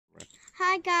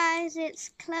Hi guys,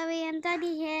 it's Chloe and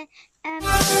Daddy here.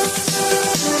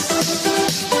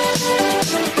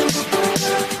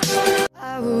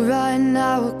 I will run,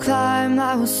 I will climb,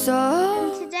 I will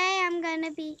soar. Today I'm going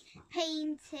to be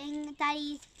painting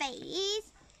Daddy's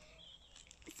face.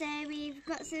 So we've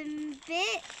got some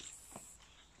bits.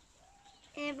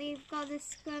 And we've got the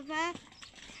scrubber.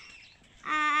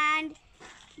 And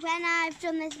when I've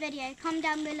done this video, comment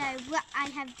down below what I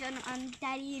have done on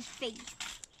Daddy's face.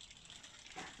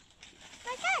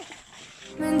 Okay.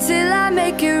 Until I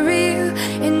make it real,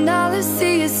 and all I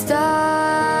see is stars.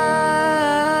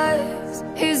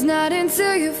 It's not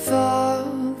until you fall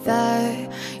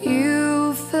that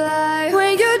you fly.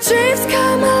 When your dreams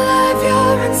come alive,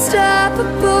 you're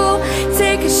unstoppable.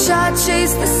 Take a shot,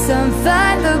 chase the sun,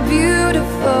 find the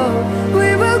beautiful.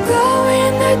 We will glow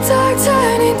in the dark,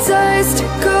 turning dust to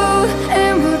gold,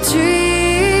 and we'll dream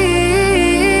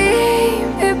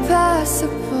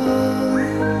impossible.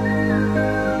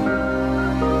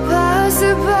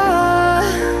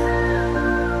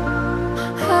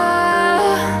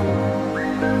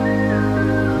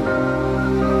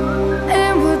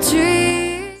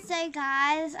 So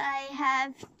guys, I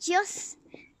have just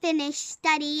finished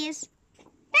Daddy's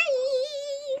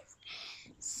face.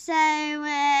 So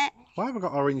why have I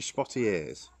got orange spotty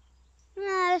ears? No,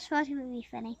 that's what would be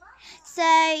funny. So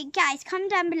guys,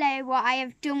 comment down below what I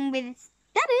have done with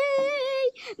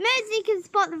Daddy. Mostly you can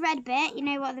spot the red bit. You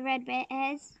know what the red bit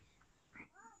is?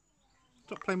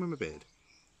 Stop playing with my beard.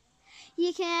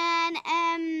 You can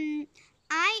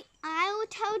I will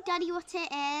tell Daddy what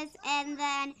it is, and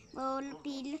then we'll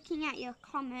be looking at your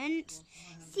comments,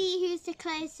 see who's the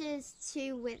closest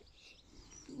to with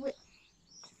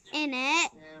in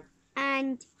it,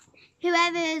 and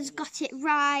whoever's got it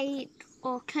right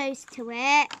or close to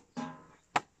it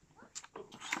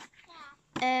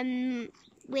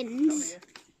wins.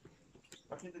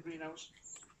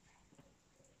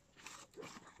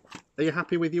 Are you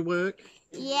happy with your work?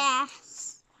 Yes.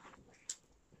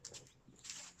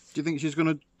 Do you think she's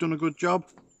done a good job?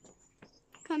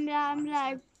 Comment down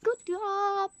below. Good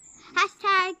job.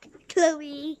 Hashtag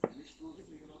Chloe.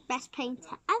 Best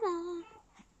painter ever.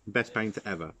 Best painter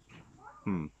ever.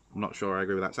 I'm not sure I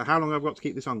agree with that. So how long have I got to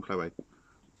keep this on, Chloe?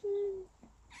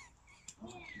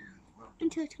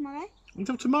 Until tomorrow.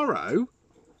 Until tomorrow?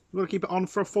 We've got to keep it on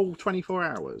for a full 24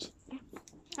 hours.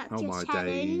 That's Oh my challenge.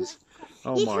 days.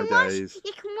 Oh my days.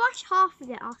 You can wash half of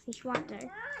it off if you want to.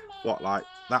 What, like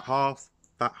that half,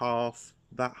 that half,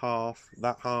 that half,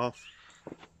 that half?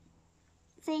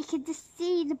 So you can just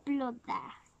see the blood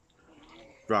there.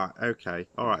 Right, okay.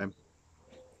 Alright then.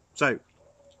 So,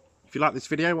 if you like this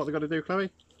video, what have they got to do,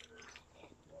 Chloe?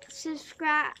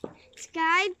 Subscribe,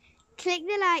 click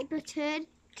the like button,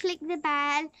 click the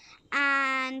bell,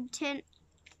 and turn